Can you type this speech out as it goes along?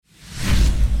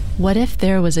What if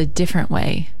there was a different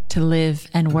way to live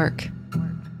and work?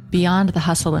 Beyond the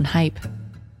hustle and hype,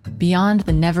 beyond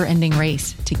the never-ending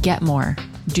race to get more,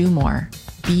 do more,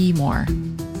 be more.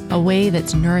 A way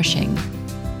that's nourishing,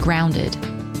 grounded,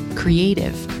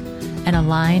 creative, and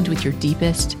aligned with your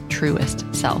deepest, truest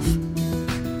self.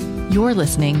 You're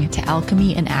listening to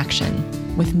Alchemy in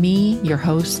Action with me, your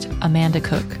host, Amanda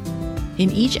Cook. In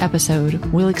each episode,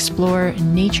 we'll explore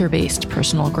nature-based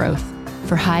personal growth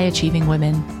for high-achieving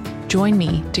women. Join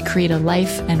me to create a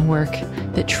life and work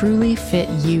that truly fit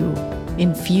you,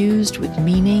 infused with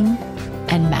meaning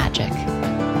and magic.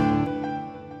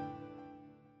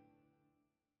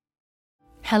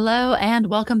 Hello and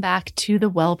welcome back to the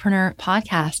Wellpreneur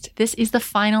Podcast. This is the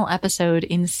final episode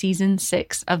in season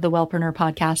 6 of the Wellpreneur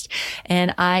Podcast,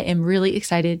 and I am really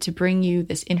excited to bring you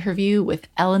this interview with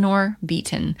Eleanor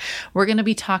Beaton. We're going to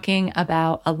be talking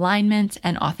about alignment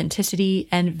and authenticity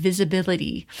and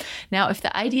visibility. Now, if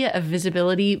the idea of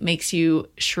visibility makes you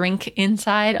shrink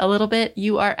inside a little bit,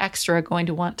 you are extra going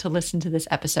to want to listen to this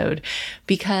episode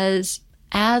because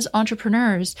as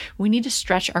entrepreneurs, we need to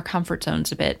stretch our comfort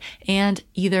zones a bit and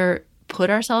either put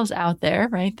ourselves out there,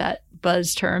 right? That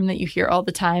buzz term that you hear all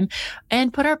the time,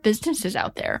 and put our businesses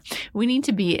out there. We need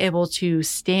to be able to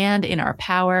stand in our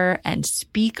power and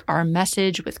speak our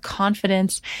message with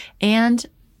confidence and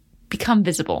become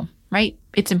visible, right?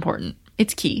 It's important.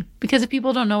 It's key because if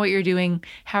people don't know what you're doing,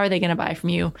 how are they going to buy from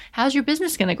you? How's your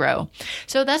business going to grow?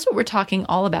 So that's what we're talking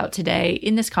all about today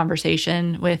in this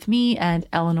conversation with me and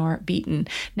Eleanor Beaton.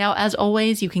 Now, as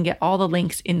always, you can get all the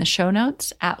links in the show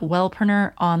notes at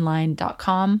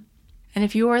wellpreneuronline.com. And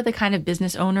if you are the kind of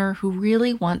business owner who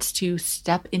really wants to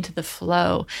step into the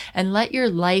flow and let your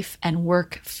life and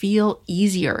work feel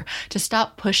easier, to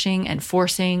stop pushing and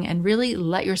forcing and really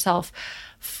let yourself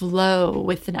flow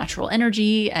with the natural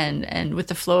energy and with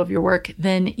the flow of your work,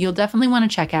 then you'll definitely want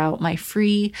to check out my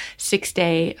free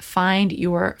 6-day Find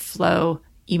Your Flow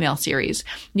email series.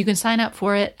 You can sign up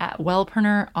for it at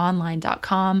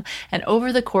wellpreneuronline.com. And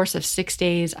over the course of 6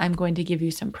 days, I'm going to give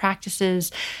you some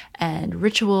practices and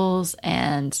rituals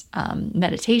and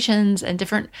meditations and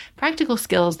different practical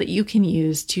skills that you can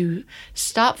use to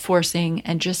stop forcing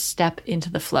and just step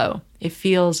into the flow. It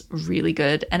feels really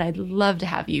good. And I'd love to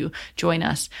have you join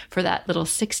us for that little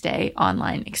 6-day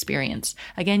online experience.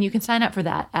 Again, you can sign up for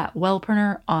that at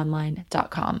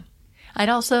wellpreneuronline.com. I'd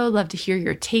also love to hear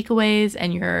your takeaways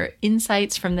and your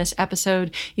insights from this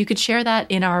episode. You could share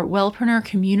that in our Wellpreneur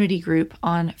community group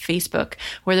on Facebook,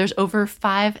 where there's over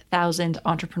 5,000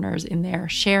 entrepreneurs in there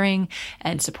sharing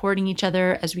and supporting each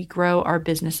other as we grow our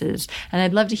businesses. And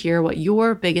I'd love to hear what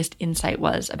your biggest insight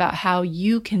was about how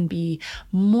you can be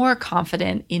more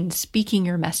confident in speaking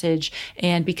your message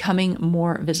and becoming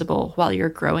more visible while you're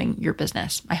growing your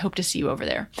business. I hope to see you over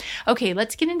there. Okay,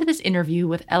 let's get into this interview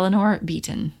with Eleanor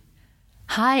Beaton.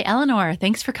 Hi, Eleanor.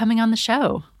 Thanks for coming on the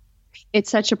show. It's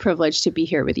such a privilege to be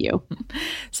here with you.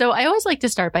 So I always like to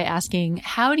start by asking,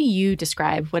 how do you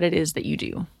describe what it is that you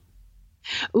do?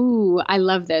 Ooh, I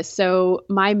love this. So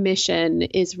my mission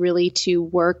is really to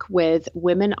work with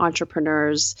women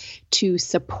entrepreneurs to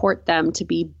support them to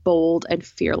be bold and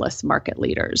fearless market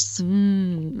leaders.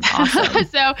 Awesome.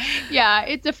 So yeah,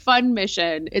 it's a fun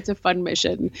mission. It's a fun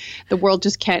mission. The world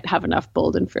just can't have enough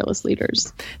bold and fearless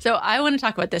leaders. So I want to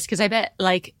talk about this because I bet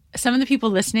some of the people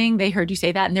listening, they heard you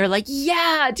say that and they're like,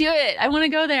 yeah, do it. I want to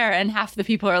go there. And half the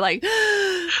people are like,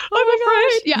 oh my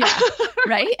gosh. Yeah.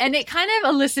 Right. And it kind of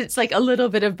elicits like a little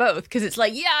bit of both because it's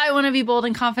like, yeah, I want to be bold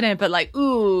and confident, but like,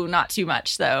 ooh, not too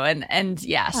much though. And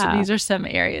yeah, so these are some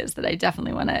areas that I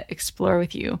definitely want to explore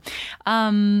with you.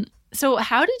 So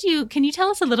can you tell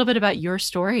us a little bit about your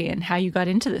story and how you got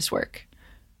into this work?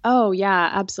 Oh,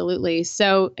 yeah, absolutely.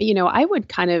 So, I would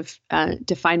kind of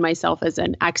define myself as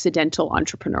an accidental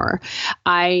entrepreneur.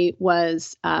 I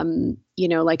was,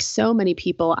 like so many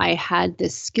people, I had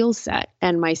this skill set,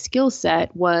 and my skill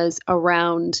set was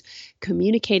around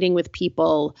communicating with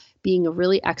people, being a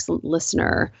really excellent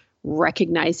listener,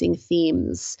 recognizing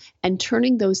themes and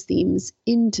turning those themes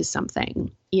into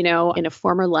something. In a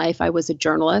former life, I was a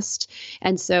journalist.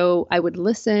 And so I would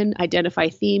listen, identify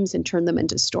themes, and turn them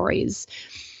into stories.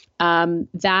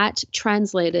 That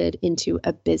translated into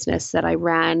a business that I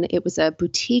ran. It was a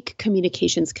boutique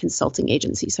communications consulting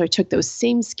agency. So I took those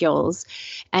same skills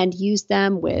and used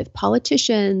them with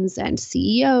politicians and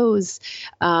CEOs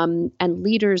and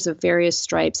leaders of various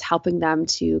stripes, helping them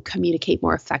to communicate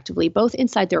more effectively, both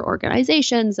inside their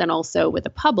organizations and also with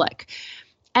the public.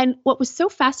 And what was so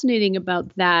fascinating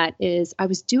about that is I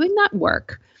was doing that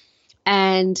work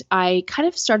and I kind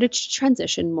of started to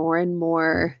transition more and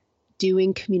more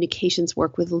doing communications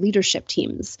work with leadership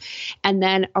teams. And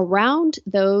then around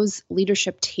those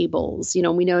leadership tables,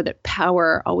 we know that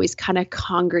power always kind of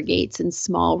congregates in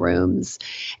small rooms.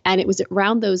 And it was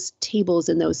around those tables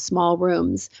in those small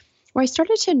rooms where I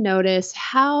started to notice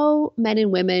how men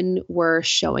and women were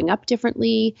showing up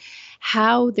differently,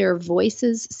 how their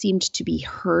voices seemed to be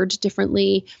heard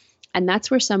differently. And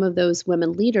that's where some of those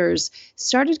women leaders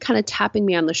started kind of tapping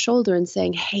me on the shoulder and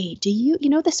saying, hey, do you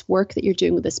this work that you're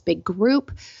doing with this big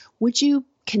group, would you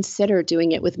consider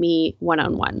doing it with me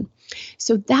one-on-one?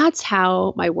 So that's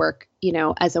how my work,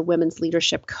 as a women's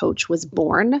leadership coach was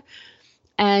born.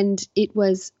 And it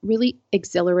was really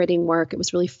exhilarating work. It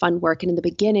was really fun work. And in the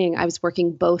beginning, I was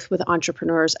working both with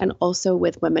entrepreneurs and also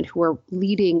with women who were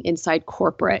leading inside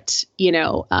corporate,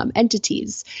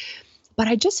 entities. But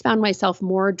I just found myself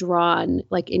more drawn,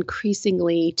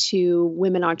 increasingly to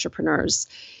women entrepreneurs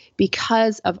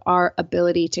because of our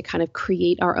ability to kind of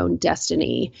create our own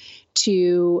destiny,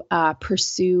 to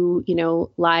pursue,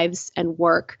 lives and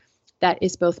work that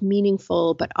is both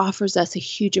meaningful, but offers us a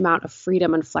huge amount of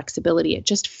freedom and flexibility. It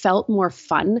just felt more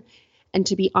fun. And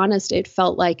to be honest, it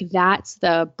felt like that's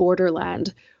the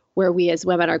borderland where we as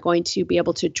women are going to be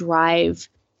able to drive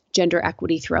gender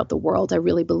equity throughout the world. I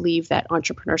really believe that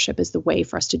entrepreneurship is the way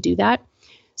for us to do that.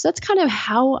 So that's kind of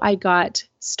how I got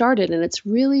started. And it's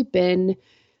really been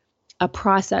a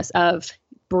process of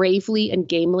bravely and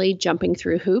gamely jumping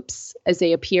through hoops as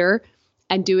they appear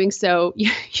and doing so,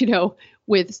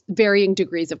 with varying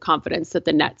degrees of confidence that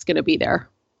the net's going to be there.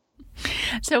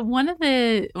 So one of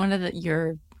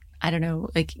your,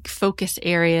 focus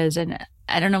areas, and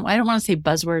I don't want to say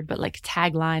buzzword, but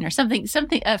tagline or something,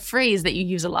 a phrase that you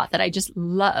use a lot that I just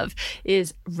love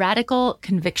is radical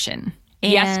conviction.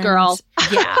 And yes, girl.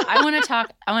 Yeah, I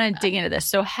want to dig into this.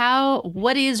 So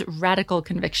what is radical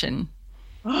conviction?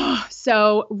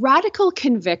 So radical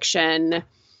conviction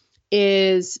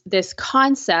is this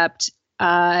concept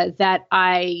that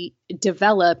I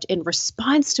developed in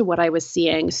response to what I was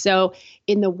seeing. So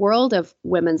in the world of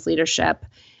women's leadership,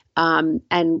 and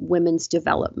women's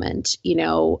development,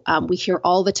 we hear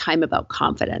all the time about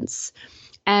confidence.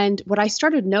 And what I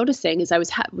started noticing is I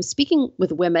was speaking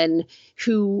with women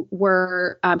who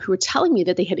were telling me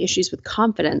that they had issues with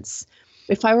confidence.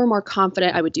 If I were more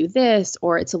confident, I would do this,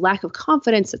 or it's a lack of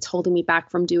confidence that's holding me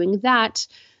back from doing that.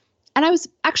 And I was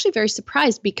actually very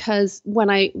surprised because when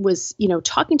I was,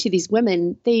 talking to these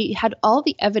women, they had all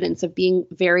the evidence of being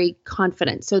very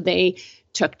confident. So they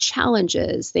took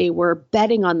challenges, they were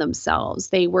betting on themselves,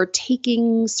 they were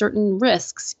taking certain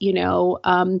risks,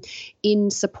 in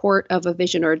support of a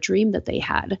vision or a dream that they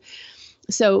had.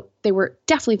 So they were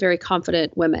definitely very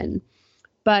confident women.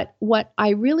 But what I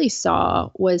really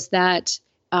saw was that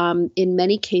in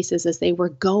many cases, as they were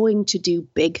going to do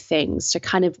big things to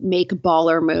kind of make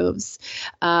baller moves,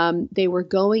 they were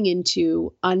going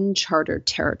into uncharted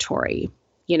territory.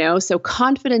 So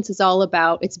confidence is all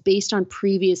about, it's based on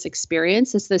previous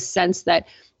experience. It's this sense that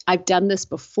I've done this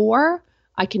before,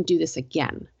 I can do this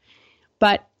again.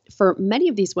 But for many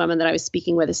of these women that I was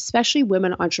speaking with, especially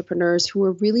women entrepreneurs who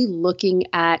were really looking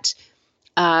at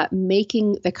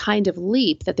making the kind of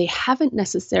leap that they haven't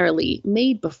necessarily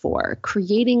made before,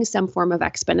 creating some form of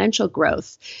exponential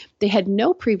growth. They had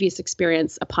no previous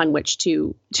experience upon which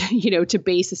to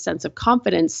base a sense of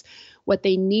confidence. What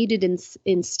they needed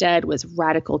instead was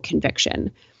radical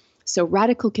conviction. So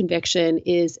radical conviction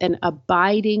is an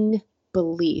abiding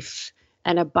belief,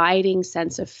 an abiding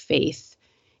sense of faith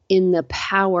in the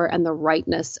power and the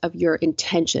rightness of your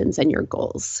intentions and your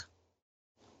goals.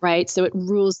 Right? So it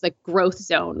rules the growth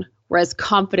zone, whereas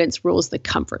confidence rules the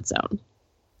comfort zone.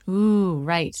 Ooh,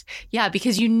 right. Yeah,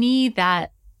 because you need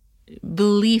that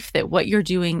belief that what you're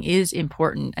doing is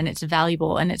important and it's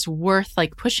valuable and it's worth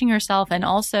pushing yourself and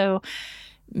also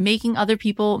making other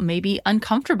people maybe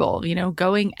uncomfortable,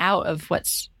 going out of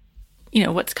what's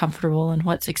comfortable and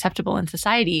what's acceptable in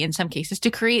society in some cases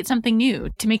to create something new,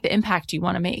 to make the impact you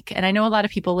want to make. And I know a lot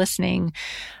of people listening,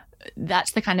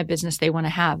 that's the kind of business they want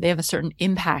to have. They have a certain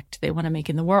impact they want to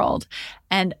make in the world.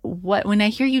 And when I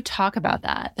hear you talk about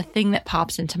that, the thing that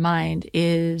pops into mind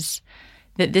is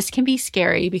that this can be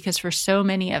scary because for so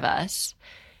many of us,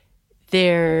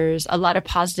 there's a lot of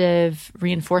positive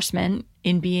reinforcement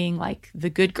in being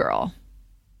the good girl.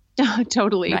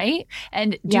 Totally. Right?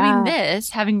 And doing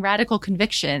this, having radical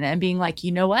conviction and being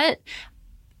you know what?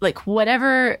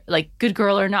 Whatever, good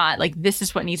girl or not, this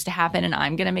is what needs to happen and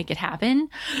I'm going to make it happen.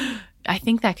 I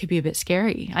think that could be a bit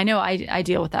scary. I know I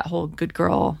deal with that whole good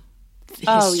girl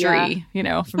history,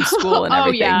 from school and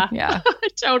everything. Yeah.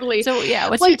 Totally. So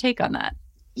what's your take on that?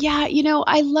 Yeah,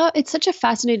 it's such a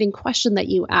fascinating question that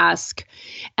you ask.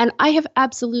 And I have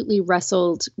absolutely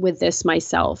wrestled with this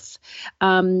myself.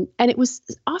 And it was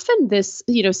often this,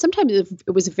 sometimes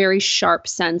it was a very sharp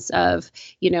sense of,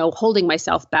 holding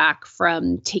myself back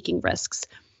from taking risks.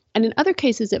 And in other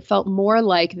cases, it felt more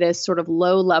like this sort of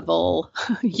low level,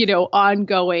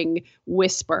 ongoing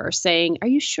whisper saying, are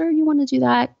you sure you want to do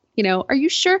that? Are you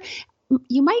sure?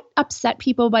 You might upset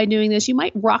people by doing this. You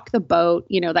might rock the boat,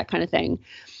 that kind of thing.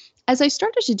 As I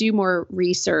started to do more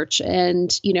research, and,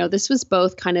 this was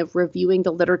both kind of reviewing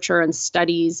the literature and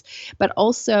studies, but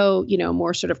also,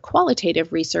 more sort of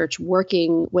qualitative research,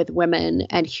 working with women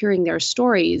and hearing their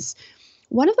stories,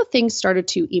 one of the things started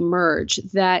to emerge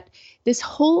that this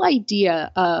whole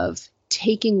idea of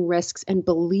taking risks and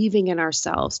believing in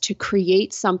ourselves to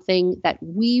create something that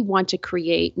we want to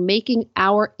create, making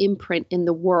our imprint in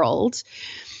the world,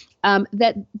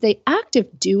 that the act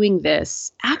of doing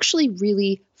this actually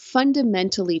really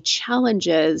fundamentally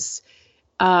challenges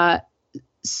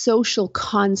social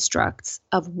constructs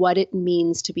of what it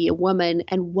means to be a woman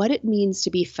and what it means to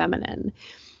be feminine.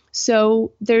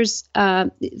 So there's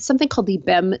something called the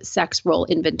BEM Sex Role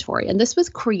Inventory, and this was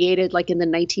created like in the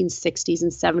 1960s and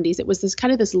 70s. It was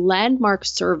this landmark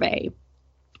survey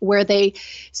where they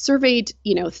surveyed,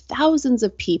 thousands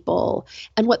of people.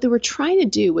 And what they were trying to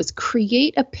do was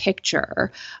create a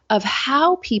picture of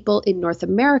how people in North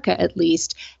America, at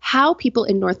least, how people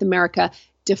in North America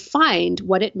defined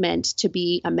what it meant to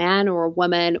be a man or a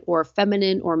woman or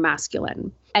feminine or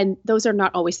masculine. And those are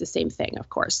not always the same thing, of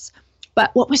course.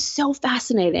 But what was so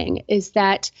fascinating is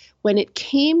that when it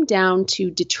came down to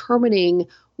determining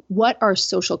what our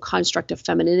social construct of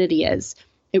femininity is,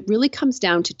 it really comes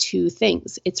down to two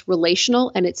things. It's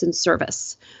relational and it's in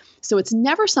service. So it's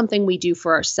never something we do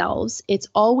for ourselves. It's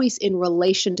always in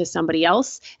relation to somebody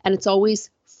else, and it's always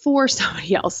for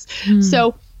somebody else.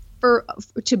 So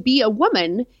to be a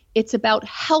woman, it's about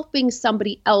helping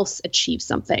somebody else achieve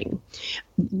something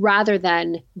rather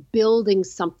than building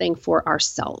something for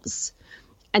ourselves.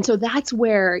 And so that's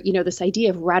where, this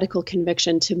idea of radical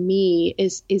conviction to me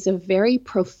is a very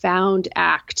profound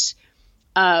act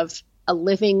of a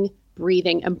living,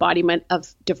 breathing embodiment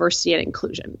of diversity and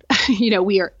inclusion.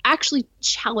 We are actually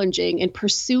challenging and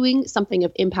pursuing something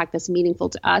of impact that's meaningful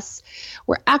to us.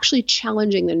 We're actually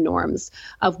challenging the norms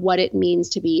of what it means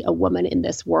to be a woman in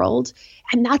this world.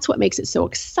 And that's what makes it so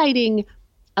exciting,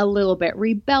 a little bit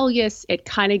rebellious. It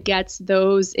kind of gets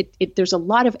those, there's a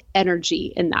lot of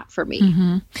energy in that for me.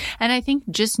 Mm-hmm. And I think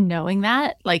just knowing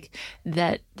that,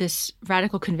 that this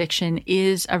radical conviction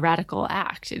is a radical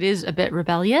act, it is a bit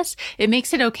rebellious, it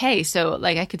makes it okay. So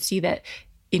I could see that,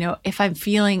 if I'm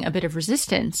feeling a bit of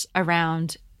resistance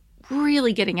around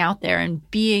really getting out there and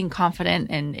being confident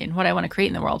in what I want to create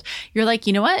in the world, you're like,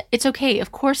 you know what? It's okay.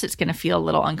 Of course it's going to feel a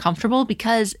little uncomfortable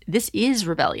because this is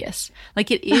rebellious.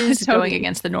 It is Totally. going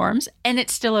against the norms, and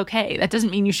it's still okay. That doesn't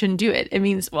mean you shouldn't do it. It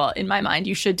means, well, in my mind,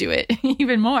 you should do it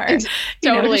even more,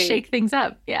 Totally. to shake things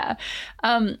up. Yeah.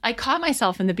 I caught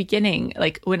myself in the beginning,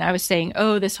 when I was saying,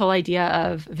 oh, this whole idea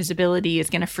of visibility is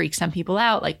going to freak some people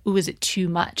out. Ooh, is it too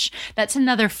much? That's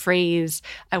another phrase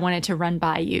I wanted to run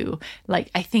by you.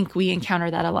 I think we encounter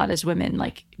that a lot as women,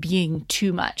 being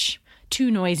too much,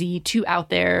 too noisy, too out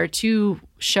there, too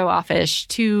show offish,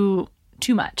 too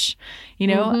much,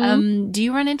 Mm-hmm. Do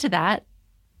you run into that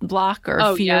block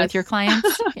or fear yes. with your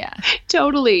clients? Yeah.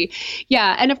 Totally.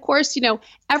 Yeah. And of course,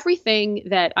 everything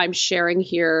that I'm sharing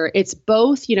here, it's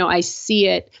both, I see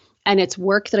it and it's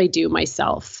work that I do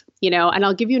myself. And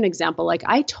I'll give you an example.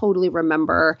 I totally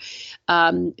remember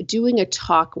doing a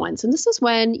talk once. And this is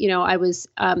when, I was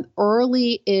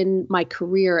early in my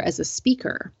career as a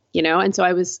speaker, and so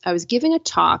I was giving a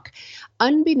talk.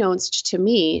 Unbeknownst to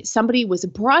me, somebody was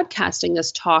broadcasting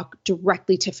this talk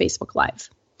directly to Facebook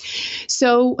Live.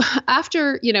 So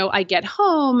after, I get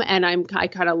home and I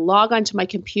kind of log onto my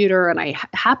computer and I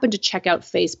happen to check out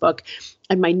Facebook,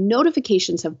 and my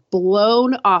notifications have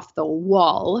blown off the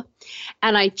wall.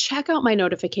 And I check out my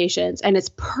notifications and it's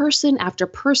person after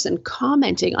person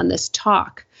commenting on this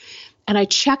talk. And I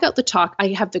check out the talk. I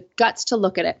have the guts to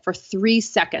look at it for 3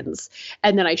 seconds.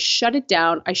 And then I shut it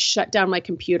down. I shut down my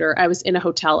computer. I was in a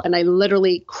hotel and I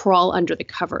literally crawl under the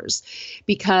covers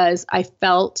because I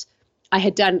felt I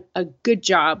had done a good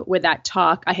job with that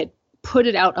talk. I had put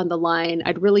it out on the line.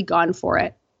 I'd really gone for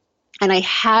it. And I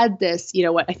had this,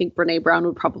 what I think Brene Brown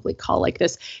would probably call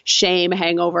this shame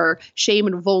hangover, shame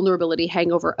and vulnerability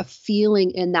hangover, a feeling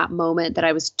in that moment that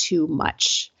I was too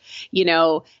much,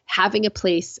 having a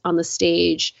place on the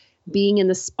stage, being in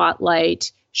the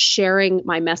spotlight, sharing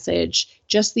my message,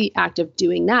 just the act of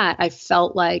doing that, I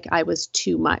felt like I was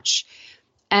too much.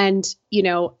 And,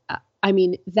 I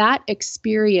mean, that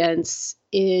experience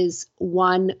is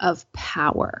one of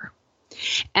power.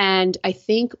 And I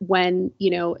think when,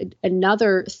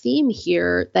 another theme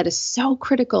here that is so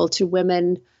critical to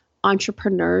women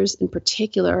entrepreneurs in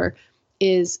particular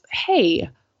is, hey,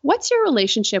 what's your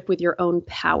relationship with your own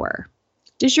power?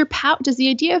 Does the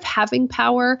idea of having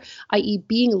power, i.e.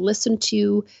 being listened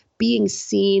to, being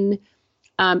seen,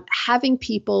 having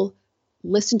people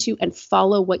listen to and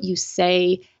follow what you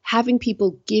say, having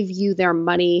people give you their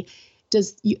money,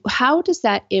 how does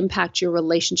that impact your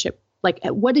relationship? Like,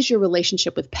 what is your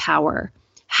relationship with power?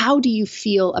 How do you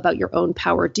feel about your own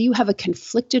power? Do you have a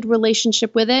conflicted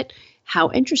relationship with it? How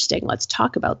interesting. Let's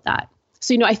talk about that.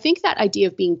 So, I think that idea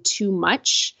of being too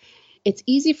much, it's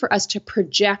easy for us to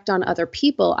project on other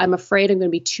people. I'm afraid I'm going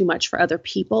to be too much for other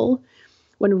people.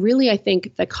 When really, I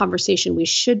think the conversation we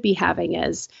should be having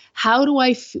is,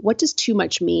 what does too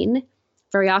much mean?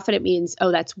 Very often it means,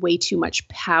 oh, that's way too much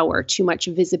power, too much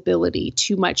visibility,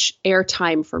 too much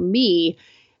airtime for me.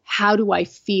 How do I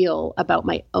feel about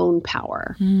my own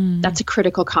power? That's a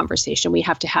critical conversation we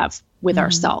have to have with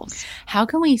ourselves. How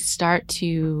can we start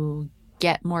to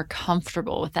get more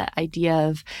comfortable with that idea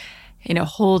of,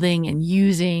 holding and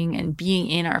using and being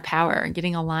in our power and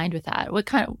getting aligned with that? What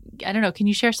kind of, I don't know, can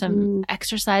you share some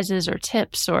exercises or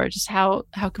tips, or just how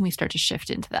can we start to shift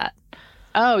into that?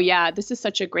 Oh, yeah, this is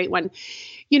such a great one.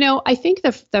 I think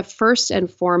the first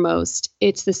and foremost,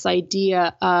 it's this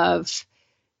idea of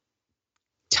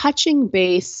touching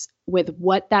base with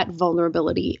what that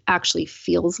vulnerability actually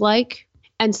feels like.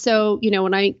 And so,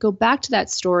 when I go back to that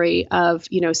story of,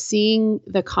 seeing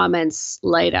the comments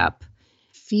light up,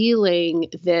 feeling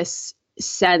this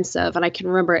sense of, and I can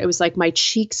remember it was like my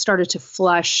cheeks started to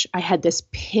flush. I had this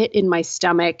pit in my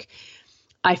stomach.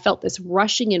 I felt this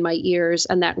rushing in my ears,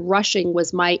 and that rushing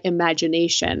was my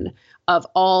imagination of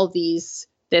all this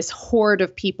horde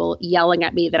of people yelling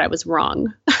at me that I was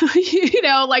wrong.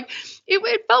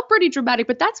 It felt pretty dramatic,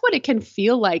 but that's what it can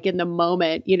feel like in the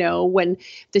moment, when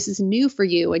this is new for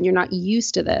you and you're not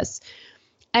used to this.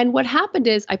 And what happened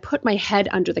is I put my head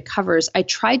under the covers. I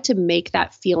tried to make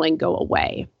that feeling go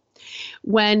away.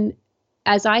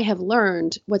 As I have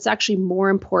learned, what's actually more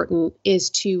important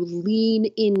is to lean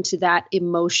into that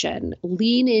emotion,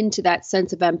 lean into that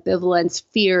sense of ambivalence,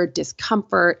 fear,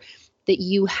 discomfort that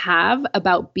you have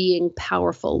about being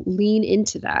powerful. Lean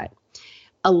into that.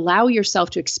 Allow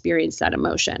yourself to experience that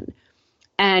emotion.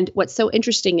 And what's so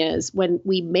interesting is when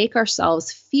we make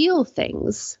ourselves feel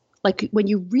things, like when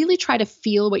you really try to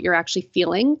feel what you're actually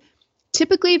feeling,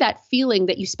 typically that feeling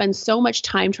that you spend so much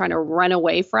time trying to run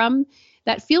away from,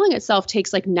 that feeling itself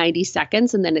takes like 90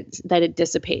 seconds and then it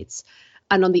dissipates.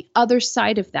 And on the other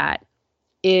side of that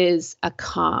is a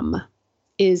calm,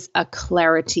 is a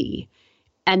clarity.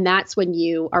 And that's when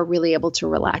you are really able to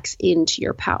relax into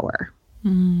your power.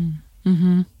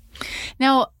 Mm-hmm.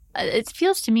 Now, it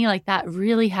feels to me like that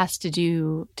really has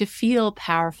to feel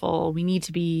powerful. We need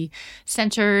to be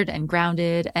centered and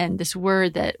grounded. And this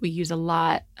word that we use a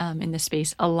lot in this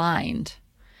space, aligned,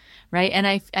 right? And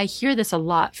I hear this a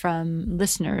lot from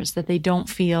listeners that they don't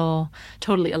feel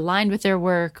totally aligned with their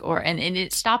work, and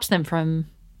it stops them from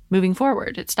moving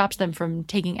forward. It stops them from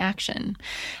taking action.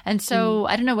 And so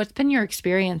I don't know, what's been your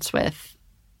experience with,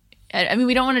 I mean,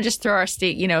 we don't want to just throw our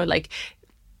state,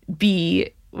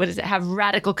 have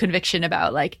radical conviction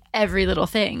about like every little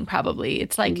thing, probably.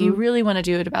 It's like you really want to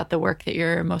do it about the work that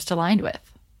you're most aligned with.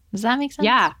 Does that make sense?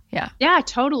 Yeah,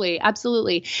 totally.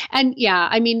 Absolutely. And yeah,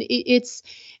 I mean,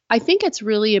 I think it's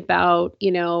really about,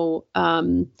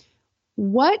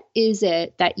 what is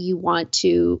it that you want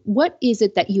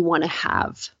to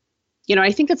have?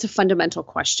 I think that's a fundamental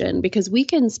question because we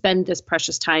can spend this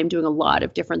precious time doing a lot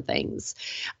of different things.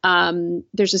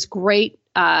 There's this great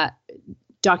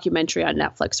documentary on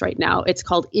Netflix right now. It's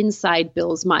called Inside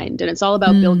Bill's Mind, and it's all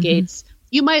about Bill Gates.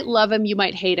 You might love him, you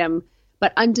might hate him,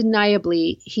 but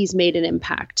undeniably he's made an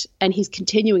impact, and he's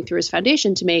continuing through his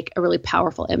foundation to make a really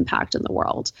powerful impact in the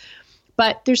world.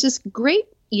 But there's this great,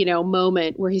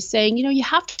 moment where he's saying, you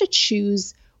have to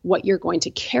choose what you're going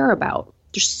to care about.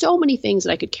 There's so many things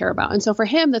that I could care about. And so for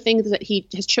him, the things that he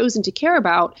has chosen to care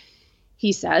about,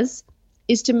 he says,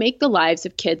 is to make the lives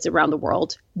of kids around the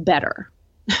world better.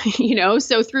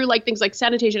 So through like things like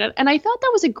sanitation. And I thought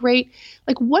that was a great,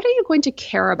 like, what are you going to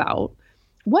care about?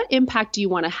 What impact do you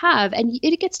want to have? And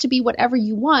it gets to be whatever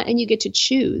you want and you get to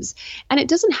choose. And it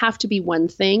doesn't have to be one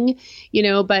thing,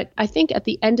 but I think at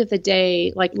the end of the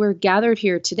day, like we're gathered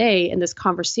here today in this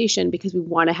conversation because we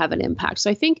want to have an impact. So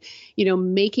I think,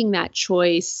 making that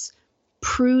choice,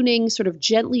 sort of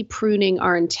gently pruning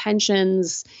our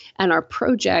intentions and our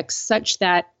projects such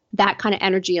that that kind of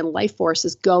energy and life force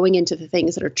is going into the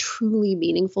things that are truly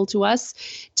meaningful to us.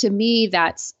 To me,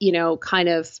 that's,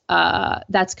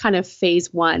 that's kind of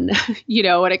phase one,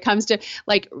 when it comes to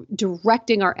like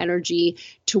directing our energy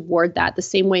toward that. The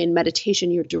same way in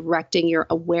meditation, you're directing your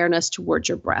awareness towards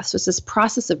your breath. So it's this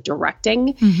process of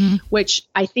directing, which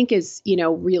I think is,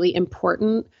 really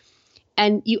important.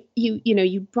 And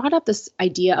you brought up this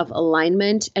idea of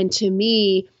alignment. And to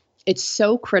me, it's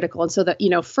so critical. And so that,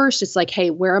 first it's like, hey,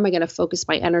 where am I going to focus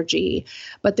my energy?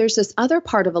 But there's this other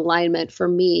part of alignment for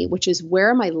me, which is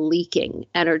where am I leaking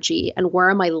energy and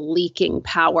where am I leaking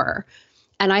power?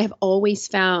 And I have always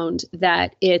found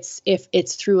that if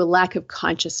it's through a lack of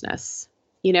consciousness,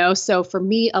 so for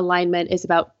me, alignment is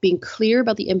about being clear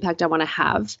about the impact I want to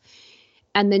have,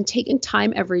 and then taking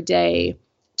time every day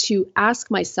to ask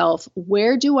myself,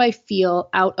 where do I feel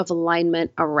out of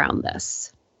alignment around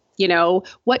this?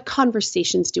 What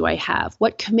conversations do I have?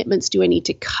 What commitments do I need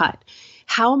to cut?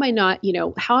 How am I not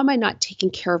taking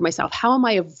care of myself? How am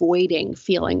I avoiding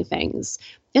feeling things?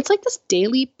 It's like this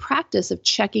daily practice of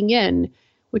checking in,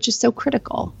 which is so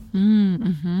critical.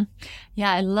 Mm-hmm.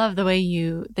 Yeah, I love the way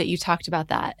that you talked about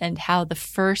that, and how the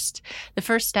first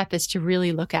step is to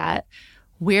really look at,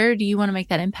 where do you want to make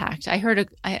that impact?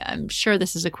 I'm sure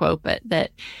this is a quote, but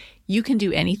that you can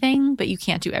do anything, but you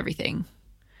can't do everything.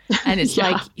 And it's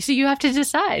like, so you have to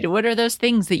decide, what are those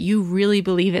things that you really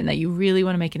believe in, that you really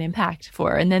want to make an impact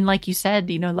for? And then, like you said,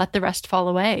 let the rest fall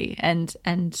away, and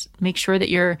make sure that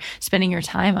you're spending your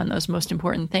time on those most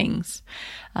important things.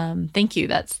 Thank you.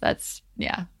 That's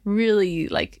really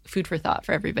like food for thought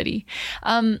for everybody.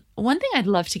 One thing I'd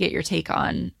love to get your take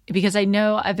on, because I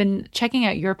know I've been checking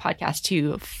out your podcast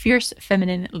too, Fierce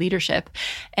Feminine Leadership,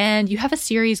 and you have a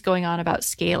series going on about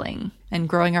scaling and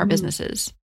growing our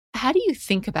businesses. How do you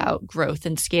think about growth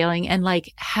and scaling, and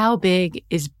like, how big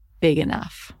is big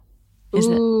enough?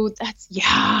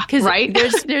 Right.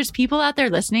 there's people out there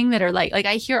listening that are like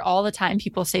I hear all the time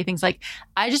people say things like,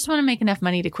 I just want to make enough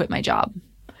money to quit my job.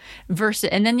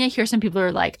 And then you hear some people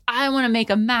are like, I want to make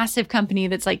a massive company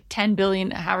that's like 10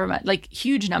 billion, however much, like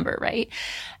huge number, right?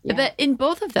 Yeah. But in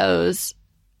both of those,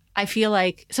 I feel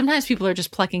like sometimes people are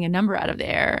just plucking a number out of the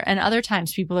air, and other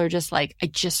times people are just like, I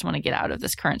just want to get out of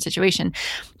this current situation.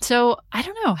 So I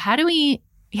don't know. How do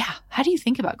you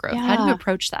think about growth? How do you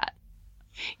approach that?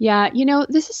 Yeah,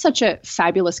 this is such a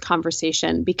fabulous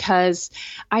conversation, because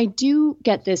I do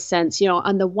get this sense,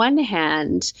 on the one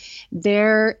hand,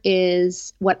 there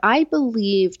is what I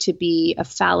believe to be a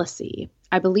fallacy.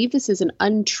 I believe this is an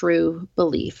untrue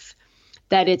belief,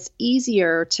 that it's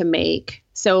easier to make.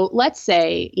 So let's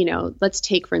say, let's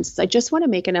take, for instance, I just want to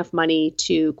make enough money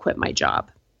to quit my job.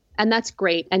 And that's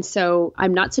great. And so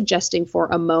I'm not suggesting for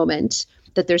a moment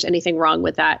that there's anything wrong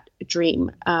with that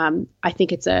dream. I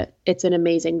think it's an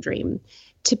amazing dream.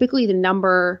 Typically, the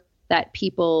number that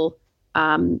people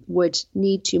would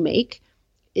need to make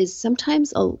is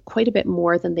sometimes quite a bit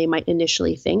more than they might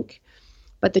initially think.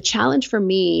 But the challenge for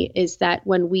me is that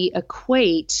when we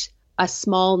equate a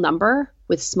small number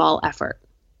with small effort,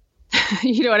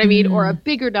 you know what I mean? Or a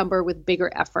bigger number with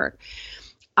bigger effort.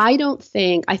 I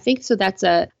think so. That's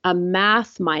a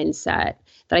math mindset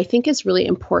that I think is really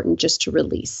important just to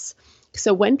release.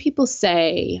 So when people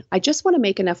say, I just want to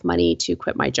make enough money to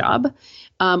quit my job,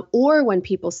 or when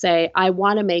people say, I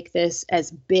want to make this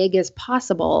as big as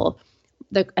possible,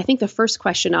 I think the first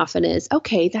question often is,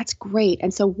 okay, that's great.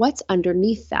 And so what's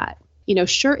underneath that?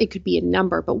 Sure, it could be a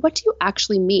number, but what do you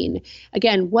actually mean?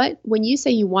 Again, when you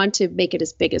say you want to make it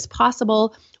as big as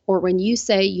possible, or when you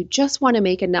say you just want to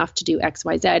make enough to do X,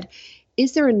 Y, Z,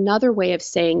 is there another way of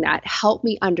saying that? Help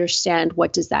me understand,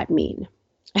 what does that mean?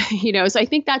 So I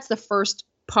think that's the first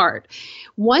part.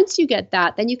 Once you get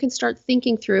that, then you can start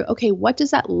thinking through, okay, what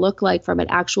does that look like from an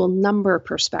actual number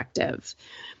perspective?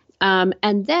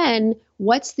 And then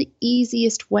what's the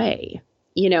easiest way,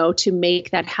 to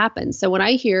make that happen? So when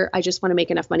I hear, I just want to make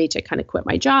enough money to kind of quit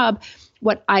my job,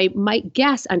 what I might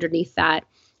guess underneath that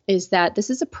is that this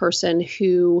is a person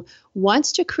who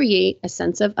wants to create a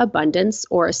sense of abundance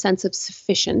or a sense of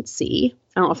sufficiency.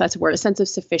 I don't know if that's a word, a sense of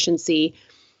sufficiency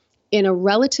in a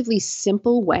relatively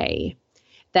simple way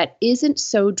that isn't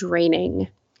so draining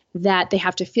that they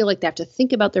have to feel like they have to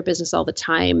think about their business all the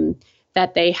time,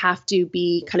 that they have to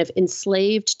be kind of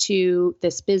enslaved to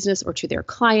this business or to their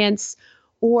clients,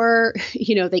 or,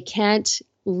 they can't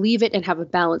leave it and have a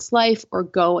balanced life or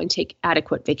go and take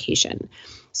adequate vacation.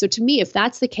 So to me, if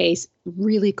that's the case,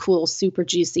 really cool, super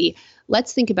juicy.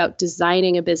 Let's think about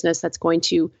designing a business that's going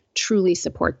to truly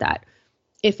support that.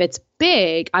 If it's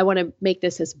big, I want to make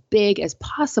this as big as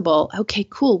possible. Okay,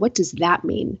 cool. What does that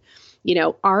mean?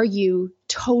 Are you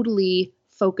totally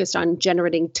focused on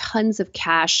generating tons of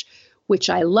cash, which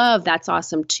I love. That's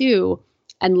awesome too.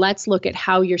 And let's look at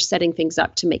how you're setting things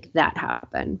up to make that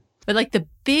happen. But like the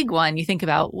big one, you think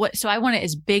about so I want it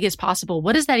as big as possible.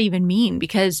 What does that even mean?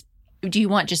 Because do you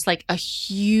want just like a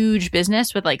huge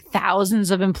business with like thousands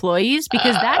of employees?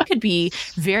 Because that could be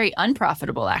very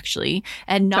unprofitable actually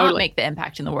and not make the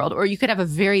impact in the world. Or you could have a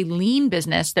very lean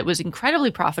business that was incredibly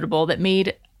profitable that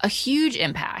made a huge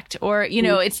impact. Or,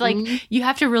 it's like you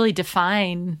have to really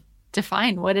define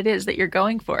what it is that you're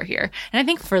going for here. And I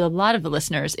think for a lot of the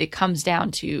listeners, it comes down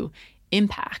to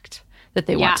impact that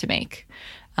they want to make.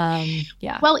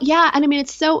 Well, yeah. And I mean,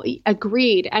 it's so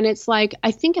agreed. And it's like, I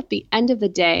think at the end of the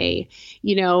day,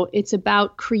 it's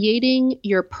about creating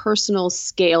your personal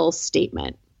scale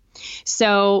statement.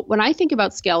 So when I think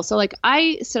about scale, so like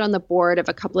I sit on the board of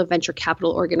a couple of venture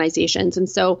capital organizations. And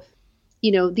so,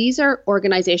 these are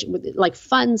organizations with like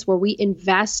funds where we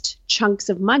invest chunks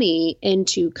of money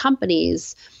into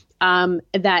companies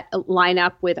that line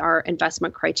up with our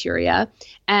investment criteria.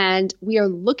 And we are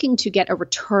looking to get a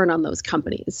return on those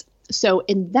companies. So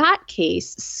in that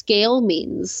case, scale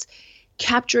means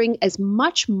capturing as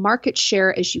much market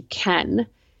share as you can,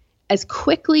 as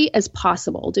quickly as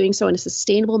possible, doing so in a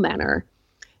sustainable manner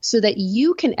so that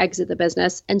you can exit the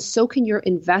business and so can your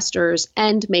investors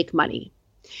and make money.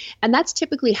 And that's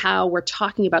typically how we're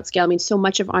talking about scale. I mean, so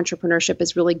much of entrepreneurship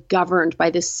is really governed by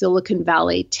this Silicon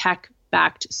Valley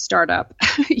tech-backed startup,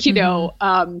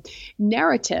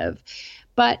 narrative.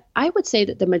 But I would say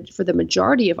that for the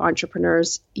majority of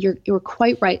entrepreneurs, you're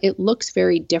quite right. It looks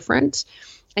very different.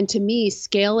 And to me,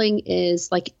 scaling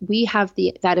is like we have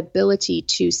that ability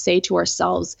to say to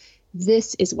ourselves,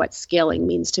 this is what scaling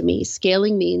means to me.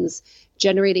 Scaling means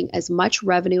generating as much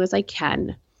revenue as I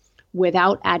can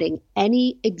without adding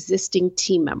any existing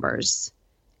team members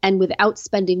and without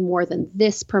spending more than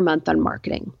this per month on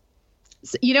marketing.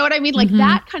 So, you know what I mean? Like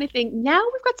that kind of thing. Now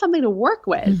we've got something to work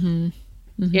with.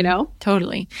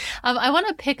 Totally. I want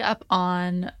to pick up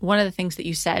on one of the things that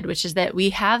you said, which is that we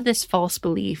have this false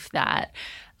belief that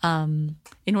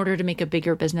in order to make a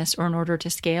bigger business or in order to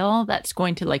scale, that's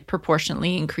going to like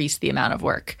proportionally increase the amount of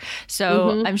work.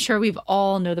 So I'm sure we've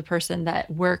all know the person that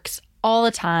works all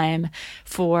the time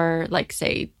for like,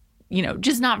 say,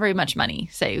 just not very much money,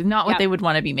 say, not what they would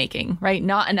want to be making, right?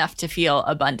 Not enough to feel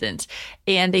abundant.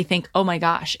 And they think, oh my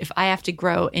gosh, if I have to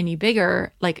grow any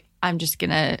bigger, like I'm just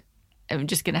going to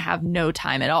have no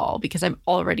time at all because I'm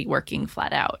already working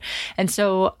flat out. And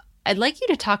so I'd like you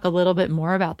to talk a little bit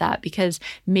more about that because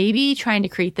maybe trying to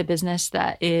create the business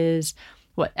that is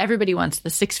what everybody wants, the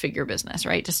 6-figure business,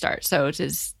 right? To start. So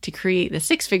to create the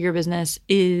 6-figure business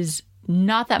is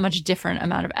not that much different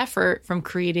amount of effort from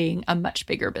creating a much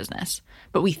bigger business,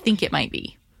 but we think it might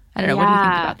be. I don't know. What do you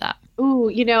think about that? Ooh,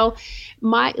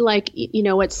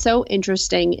 what's so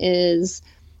interesting is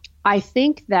I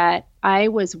think that I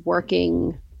was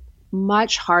working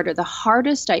much harder. The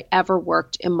hardest I ever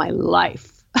worked in my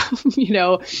life,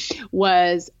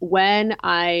 was when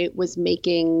I was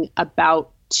making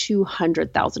about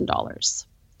 $200,000.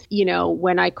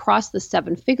 When I crossed the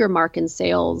 7-figure mark in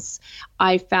sales,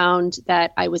 I found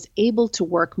that I was able to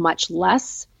work much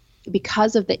less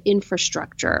because of the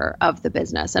infrastructure of the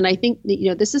business. And I think,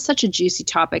 this is such a juicy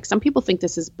topic. Some people think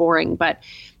this is boring, but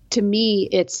to me,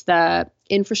 it's the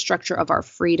infrastructure of our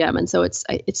freedom. And so it's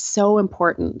so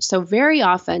important. So very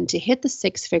often to hit the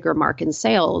 6-figure mark in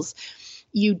sales,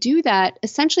 you do that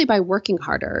essentially by working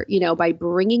harder, by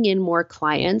bringing in more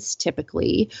clients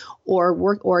typically,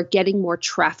 or getting more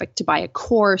traffic to buy a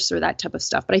course or that type of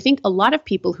stuff. But I think a lot of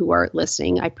people who are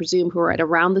listening, I presume, who are at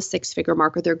around the 6-figure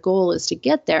mark or their goal is to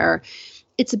get there,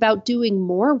 it's about doing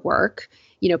more work,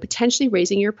 potentially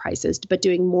raising your prices, but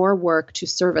doing more work to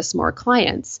service more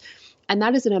clients. And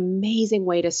that is an amazing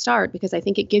way to start because I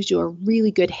think it gives you a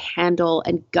really good handle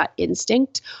and gut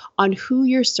instinct on who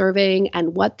you're serving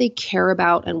and what they care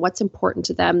about and what's important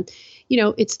to them.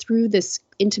 It's through this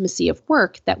intimacy of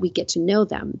work that we get to know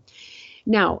them.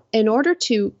 Now, in order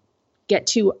to get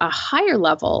to a higher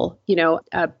level,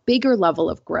 a bigger level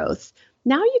of growth,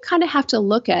 now you kind of have to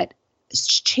look at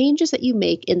changes that you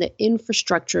make in the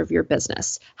infrastructure of your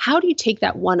business. How do you take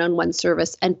that one-on-one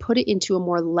service and put it into a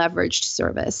more leveraged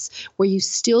service where you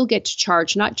still get to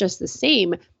charge not just the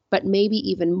same, but maybe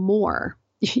even more,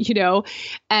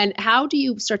 And how do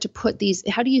you start to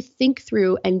how do you think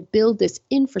through and build this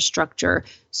infrastructure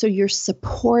so you're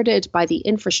supported by the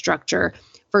infrastructure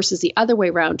versus the other way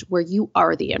around where you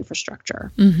are the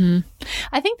infrastructure?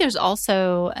 I think there's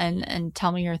also, and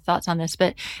tell me your thoughts on this,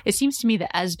 but it seems to me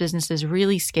that as businesses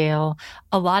really scale,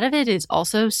 a lot of it is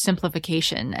also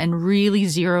simplification and really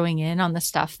zeroing in on the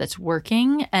stuff that's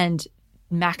working and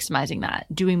maximizing that,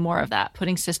 doing more of that,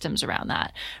 putting systems around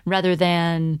that, rather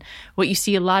than what you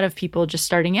see a lot of people just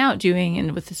starting out doing.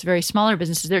 And with this very smaller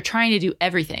businesses, they're trying to do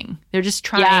everything. They're just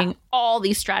trying all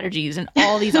these strategies and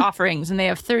all these offerings, and they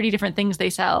have 30 different things they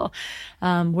sell.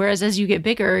 Whereas as you get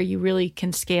bigger, you really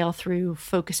can scale through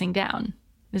focusing down.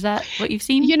 Is that what you've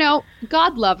seen?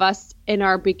 God love us in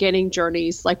our beginning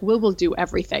journeys. Like we will do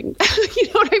everything. You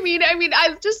know what I mean?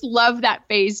 I just love that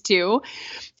phase too.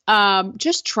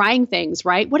 Just trying things,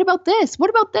 right? What about this? What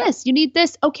about this? You need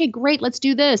this. Okay, great. Let's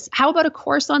do this. How about a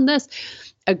course on this?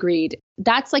 Agreed.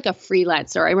 That's like a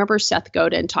freelancer. I remember Seth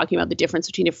Godin talking about the difference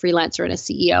between a freelancer and a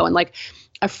CEO. And like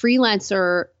a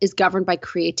freelancer is governed by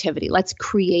creativity. Let's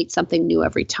create something new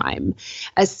every time.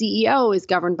 A CEO is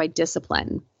governed by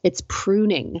discipline. It's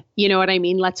pruning. You know what I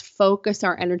mean? Let's focus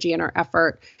our energy and our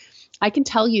effort. I can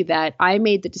tell you that I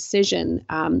made the decision,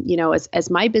 as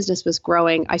my business was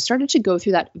growing, I started to go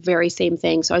through that very same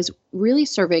thing. So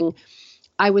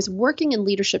I was working in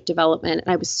leadership development,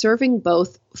 and I was serving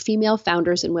both female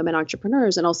founders and women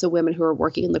entrepreneurs, and also women who are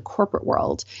working in the corporate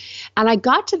world. And I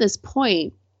got to this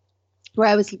point where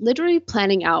I was literally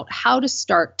planning out how to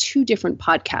start 2 different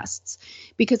podcasts,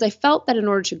 because I felt that in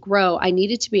order to grow, I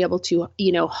needed to be able to,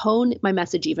 hone my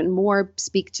message even more,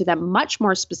 speak to them much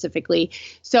more specifically.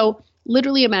 So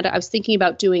literally, Amanda, I was thinking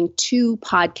about doing 2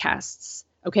 podcasts.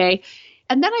 Okay.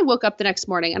 And then I woke up the next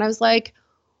morning and I was like,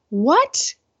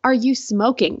 what are you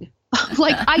smoking?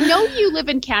 Like, I know you live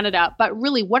in Canada, but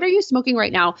really, what are you smoking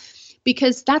right now?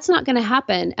 Because that's not going to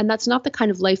happen. And that's not the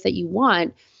kind of life that you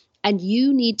want. And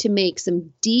you need to make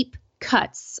some deep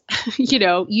cuts. You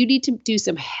need to do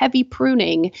some heavy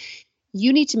pruning.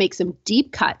 You need to make some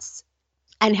deep cuts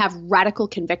and have radical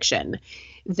conviction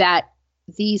that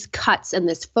these cuts and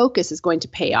this focus is going to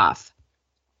pay off.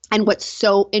 And what's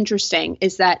so interesting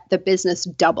is that the business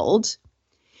doubled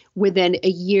within a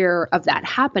year of that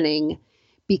happening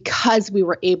because we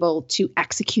were able to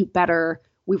execute better.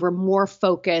 We were more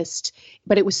focused,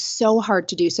 but it was so hard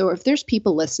to do. So if there's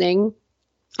people listening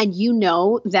and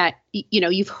that,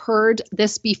 you've heard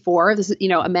this before, this is,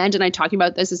 Amanda and I talking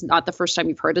about this is not the first time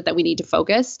you've heard it, that we need to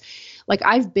focus. Like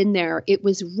I've been there. It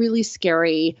was really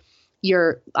scary.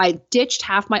 I ditched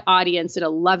half my audience in a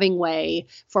loving way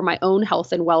for my own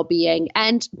health and well-being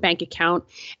and bank account.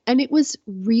 And it was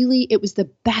the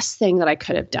best thing that I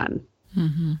could have done.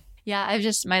 Mm-hmm. Yeah,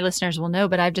 my listeners will know,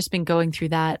 but I've just been going through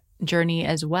that journey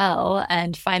as well,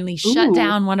 and finally shut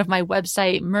down one of my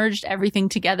website, merged everything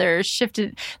together,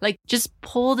 shifted, just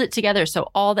pulled it together. So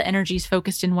all the energy is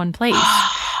focused in one place.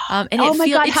 And oh my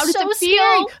God, how does it feel?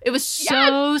 Scary. It was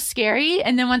so scary.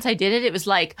 And then once I did it, it was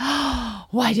like, oh,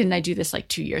 why didn't I do this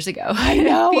 2 years ago? I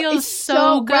know. It feels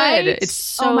so good. Right. It's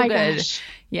so good. Gosh.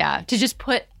 Yeah. To just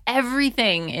put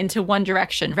everything into one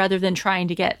direction rather than trying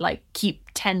to get keep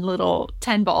 10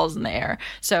 balls in the air.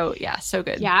 So yeah, so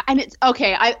good. Yeah. And it's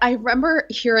okay. I remember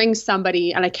hearing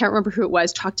somebody, and I can't remember who it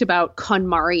was, talked about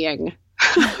KonMariing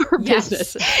her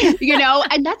business,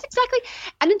 and that's exactly,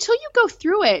 and until you go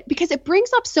through it, because it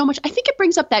brings up so much, I think it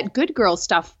brings up that good girl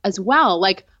stuff as well.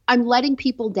 Like I'm letting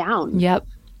people down. Yep.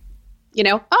 And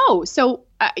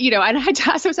I had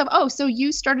to ask myself, so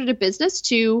you started a business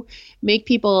to make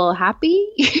people happy?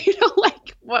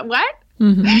 What?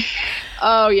 Mm-hmm.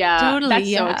 Oh yeah.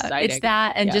 Totally. That's so exciting. It's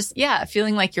that. And just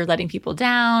feeling like you're letting people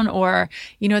down, or,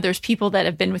 there's people that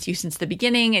have been with you since the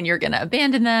beginning and you're going to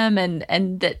abandon them.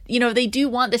 And that, they do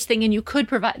want this thing and you could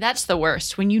provide. That's the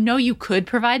worst. When you could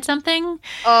provide something.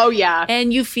 Oh yeah.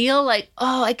 And you feel like,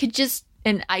 I could just,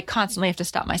 and I constantly have to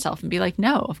stop myself and be like,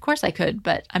 no, of course I could,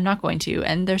 but I'm not going to.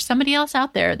 And there's somebody else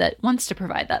out there that wants to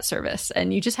provide that service.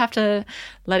 And you just have to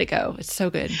let it go. It's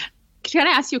so good. Can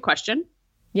I ask you a question?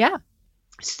 Yeah.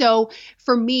 So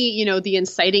for me, the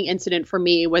inciting incident for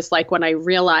me was when I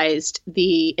realized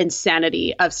the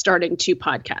insanity of starting 2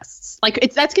 podcasts.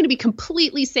 That's going to be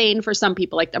completely sane for some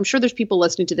people. I'm sure there's people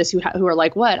listening to this who are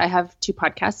like, what? I have 2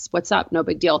 podcasts. What's up? No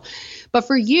big deal. But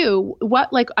for you,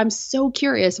 I'm so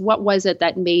curious, what was it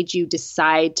that made you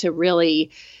decide to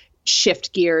really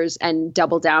shift gears and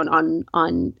double down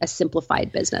on a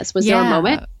simplified business? Was there a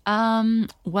moment?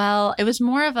 Well, it was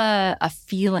more of a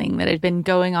feeling that had been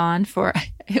going on for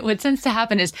what tends to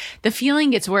happen is the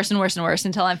feeling gets worse and worse and worse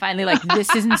until I'm finally like,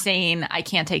 this is insane. I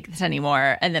can't take this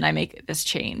anymore. And then I make this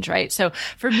change. Right. So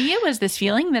for me, it was this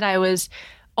feeling that I was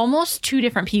almost 2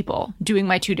 different people doing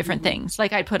my 2 different things.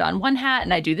 I'd put on one hat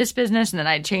and I'd do this business, and then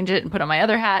I'd change it and put on my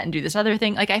other hat and do this other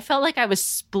thing. I felt like I was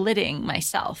splitting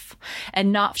myself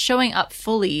and not showing up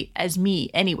fully as me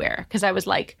anywhere, because I was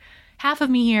half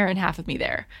of me here and half of me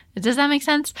there. Does that make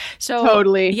sense? So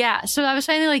totally. Yeah. So I was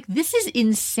finding like, this is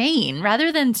insane.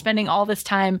 Rather than spending all this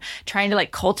time trying to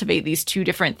like cultivate these two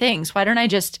different things, why don't I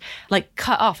just like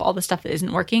cut off all the stuff that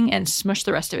isn't working and smush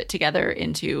the rest of it together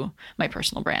into my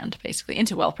personal brand, basically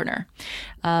into Wellpreneur.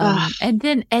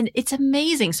 And it's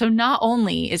amazing. So not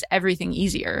only is everything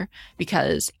easier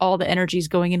because all the energy is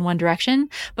going in one direction,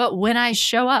 but when I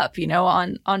show up, you know,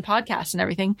 on podcasts and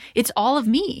everything, it's all of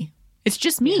me. It's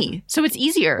just me. So it's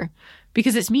easier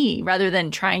because it's me rather than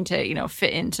trying to, you know,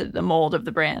 fit into the mold of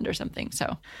the brand or something.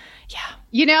 So, yeah.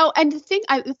 You know, and the thing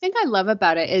I love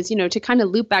about it is, you know, to kind of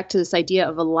loop back to this idea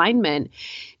of alignment.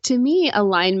 To me,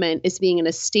 alignment is being in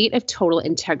a state of total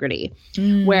integrity,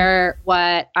 where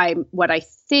what I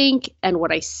think and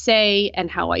what I say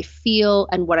and how I feel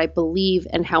and what I believe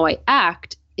and how I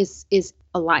act is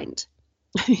aligned.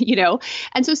 You know,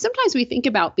 and so sometimes we think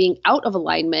about being out of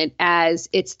alignment as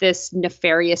it's this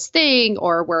nefarious thing,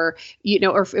 or we're, you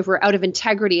know, or if we're out of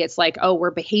integrity, it's like, oh,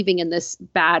 we're behaving in this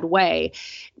bad way.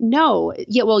 No,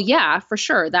 yeah, well, yeah, for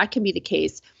sure, that can be the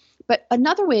case. But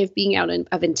another way of being out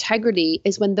of integrity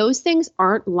is when those things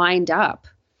aren't lined up,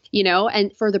 you know,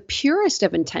 and for the purest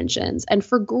of intentions and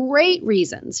for great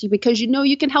reasons, because, you know,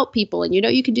 you can help people and, you know,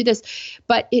 you can do this,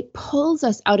 but it pulls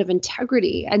us out of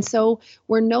integrity. And so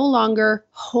we're no longer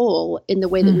whole in the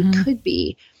way that we could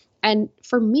be. And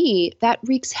for me, that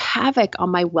wreaks havoc on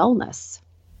my wellness.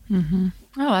 Mm-hmm.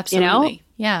 Oh, absolutely. You know?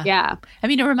 Yeah. Yeah. I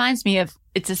mean, it reminds me of,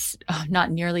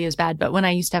 not nearly as bad, but when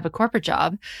I used to have a corporate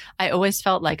job, I always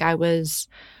felt like I was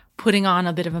putting on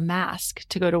a bit of a mask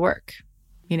to go to work.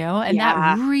 You know, and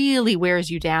that really wears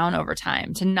you down over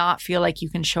time to not feel like you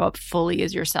can show up fully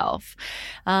as yourself.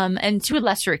 And to a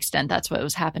lesser extent, that's what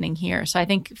was happening here. So I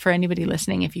think for anybody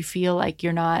listening, if you feel like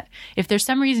if there's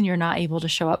some reason you're not able to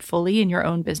show up fully in your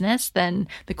own business, then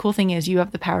the cool thing is you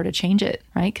have the power to change it,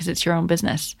 right? Because it's your own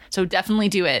business. So definitely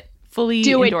do it. Fully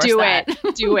endorse that.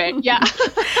 Do it. Yeah.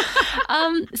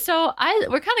 So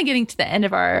we're kind of getting to the end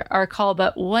of our call,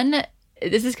 but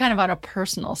this is kind of on a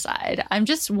personal side. I'm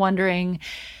just wondering,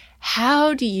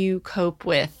 how do you cope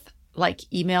with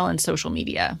like email and social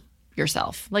media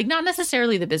yourself? Like not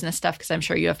necessarily the business stuff, because I'm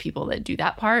sure you have people that do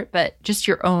that part, but just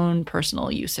your own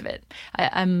personal use of it.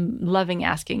 I'm loving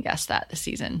asking guests that this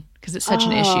season because it's such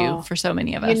an issue for so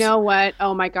many of us. You know what?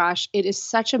 Oh my gosh. It is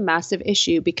such a massive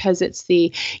issue because it's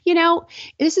this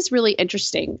is really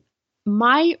interesting.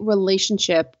 My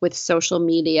relationship with social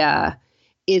media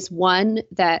is one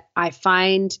that I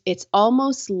find it's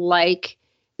almost like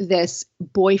this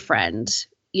boyfriend,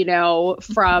 you know,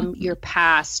 from your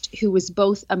past who was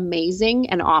both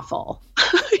amazing and awful.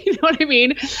 You know what I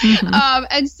mean?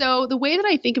 And so the way that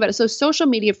I think about it, so social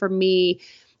media for me,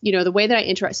 you know, the way that I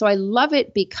interact. So I love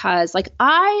it because like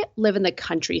I live in the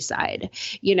countryside,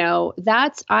 you know,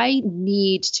 I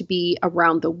need to be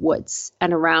around the woods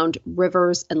and around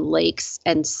rivers and lakes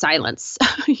and silence,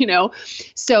 you know?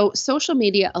 So social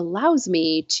media allows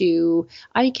me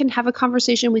I can have a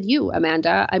conversation with you,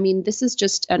 Amanda. I mean, this is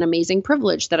just an amazing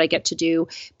privilege that I get to do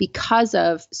because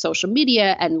of social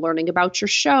media and learning about your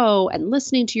show and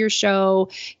listening to your show,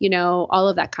 you know, all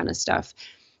of that kind of stuff.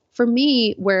 For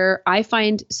me, where I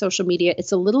find social media,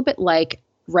 it's a little bit like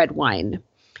red wine.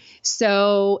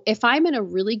 So if I'm in a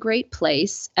really great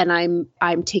place and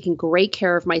I'm taking great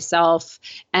care of myself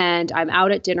and I'm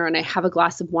out at dinner and I have a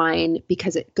glass of wine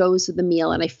because it goes with the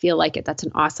meal and I feel like it, that's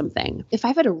an awesome thing. If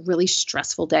I've had a really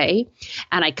stressful day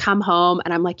and I come home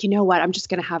and I'm like, you know what, I'm just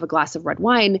going to have a glass of red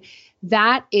wine,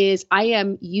 I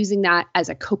am using that as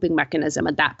a coping mechanism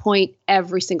at that point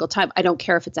every single time. I don't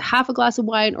care if it's a half a glass of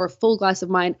wine or a full glass of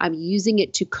wine, I'm using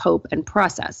it to cope and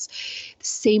process.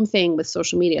 Same thing with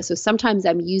social media. So sometimes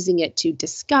I'm using it to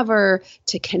discover,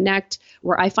 to connect.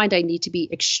 Where I find I need to be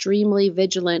extremely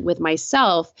vigilant with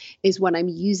myself is when I'm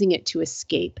using it to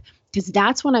escape, because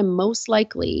that's when I'm most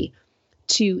likely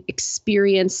to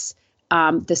experience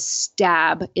the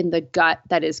stab in the gut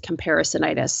that is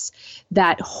comparisonitis,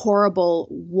 that horrible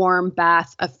warm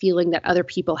bath of feeling that other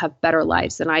people have better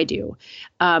lives than I do.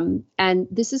 And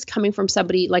this is coming from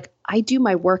somebody like I do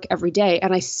my work every day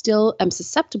and I still am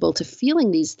susceptible to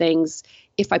feeling these things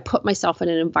if I put myself in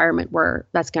an environment where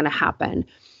that's going to happen.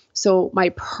 So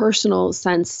my personal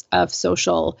sense of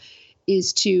social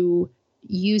is to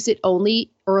use it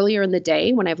only earlier in the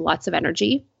day when I have lots of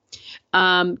energy.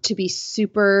 To be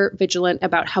super vigilant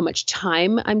about how much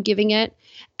time I'm giving it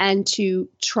and to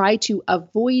try to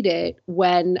avoid it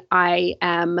when I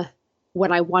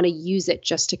want to use it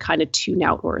just to kind of tune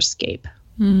out or escape.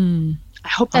 I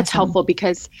hope that's helpful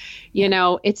because, you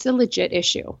know, it's a legit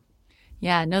issue.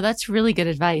 Yeah, no, that's really good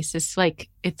advice. It's like,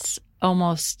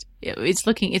 almost, it's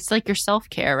like your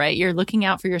self-care, right? You're looking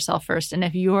out for yourself first. And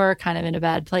if you're kind of in a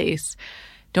bad place,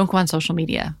 don't go on social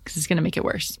media because it's going to make it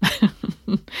worse.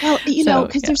 Well,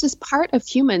 because there's this part of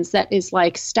humans that is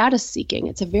like status seeking.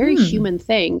 It's a very human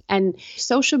thing. And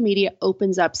social media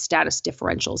opens up status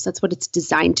differentials. That's what it's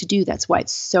designed to do. That's why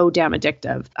it's so damn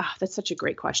addictive. Oh, that's such a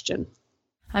great question.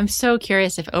 I'm so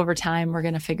curious if over time we're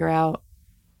going to figure out,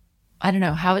 I don't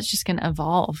know, how it's just going to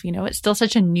evolve. It's still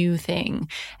such a new thing,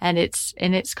 and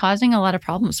it's causing a lot of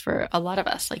problems for a lot of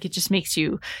us. Like, it just makes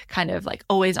you kind of like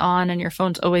always on, and your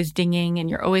phone's always dinging, and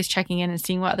you're always checking in and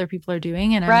seeing what other people are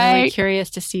doing. And I'm really curious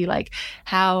to see like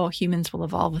how humans will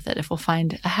evolve with it, if we'll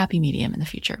find a happy medium in the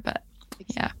future. But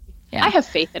yeah. I have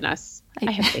faith in us.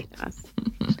 I have faith in us.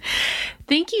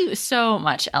 Thank you so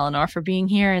much, Eleanor, for being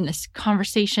here in this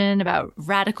conversation about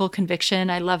radical conviction.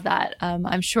 I love that.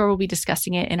 I'm sure we'll be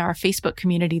discussing it in our Facebook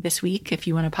community this week if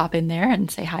you want to pop in there and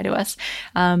say hi to us,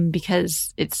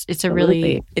 because it's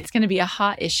going to be a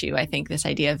hot issue, I think, this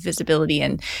idea of visibility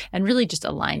and really just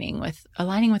aligning with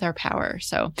our power.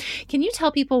 So can you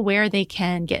tell people where they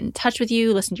can get in touch with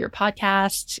you, listen to your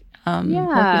podcast,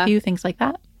 work with you, things like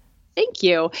that? Thank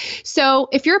you. So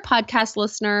if you're a podcast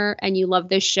listener and you love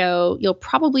this show, you'll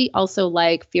probably also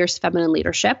like Fierce Feminine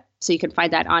Leadership. So you can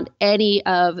find that on any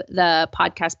of the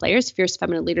podcast players, Fierce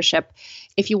Feminine Leadership.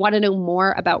 If you want to know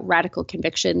more about radical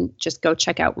conviction, just go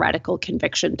check out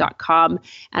radicalconviction.com.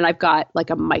 And I've got like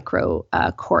a micro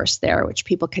course there, which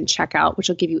people can check out, which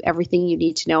will give you everything you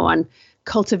need to know on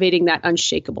cultivating that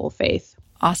unshakable faith.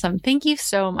 Awesome. Thank you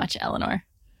so much, Eleanor.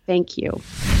 Thank you.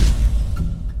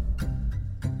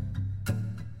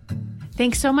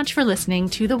 Thanks so much for listening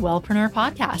to the Wellpreneur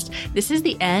podcast. This is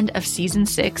the end of season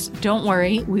 6. Don't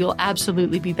worry, we will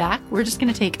absolutely be back. We're just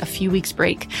going to take a few weeks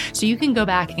break so you can go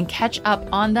back and catch up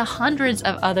on the hundreds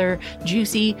of other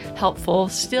juicy, helpful,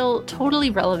 still totally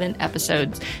relevant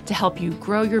episodes to help you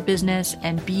grow your business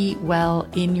and be well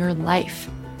in your life.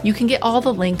 You can get all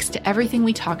the links to everything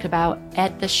we talked about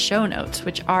at the show notes,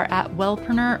 which are at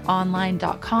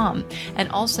wellpreneuronline.com. And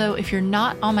also, if you're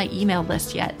not on my email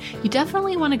list yet, you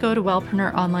definitely want to go to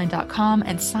wellpreneuronline.com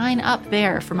and sign up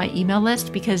there for my email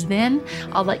list, because then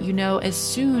I'll let you know as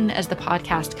soon as the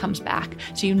podcast comes back,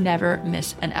 so you never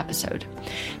miss an episode.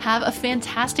 Have a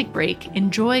fantastic break.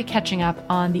 Enjoy catching up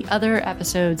on the other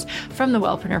episodes from the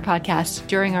Wellpreneur podcast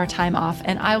during our time off,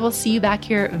 and I will see you back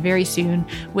here very soon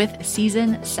with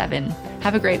season 7.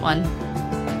 Have a great one.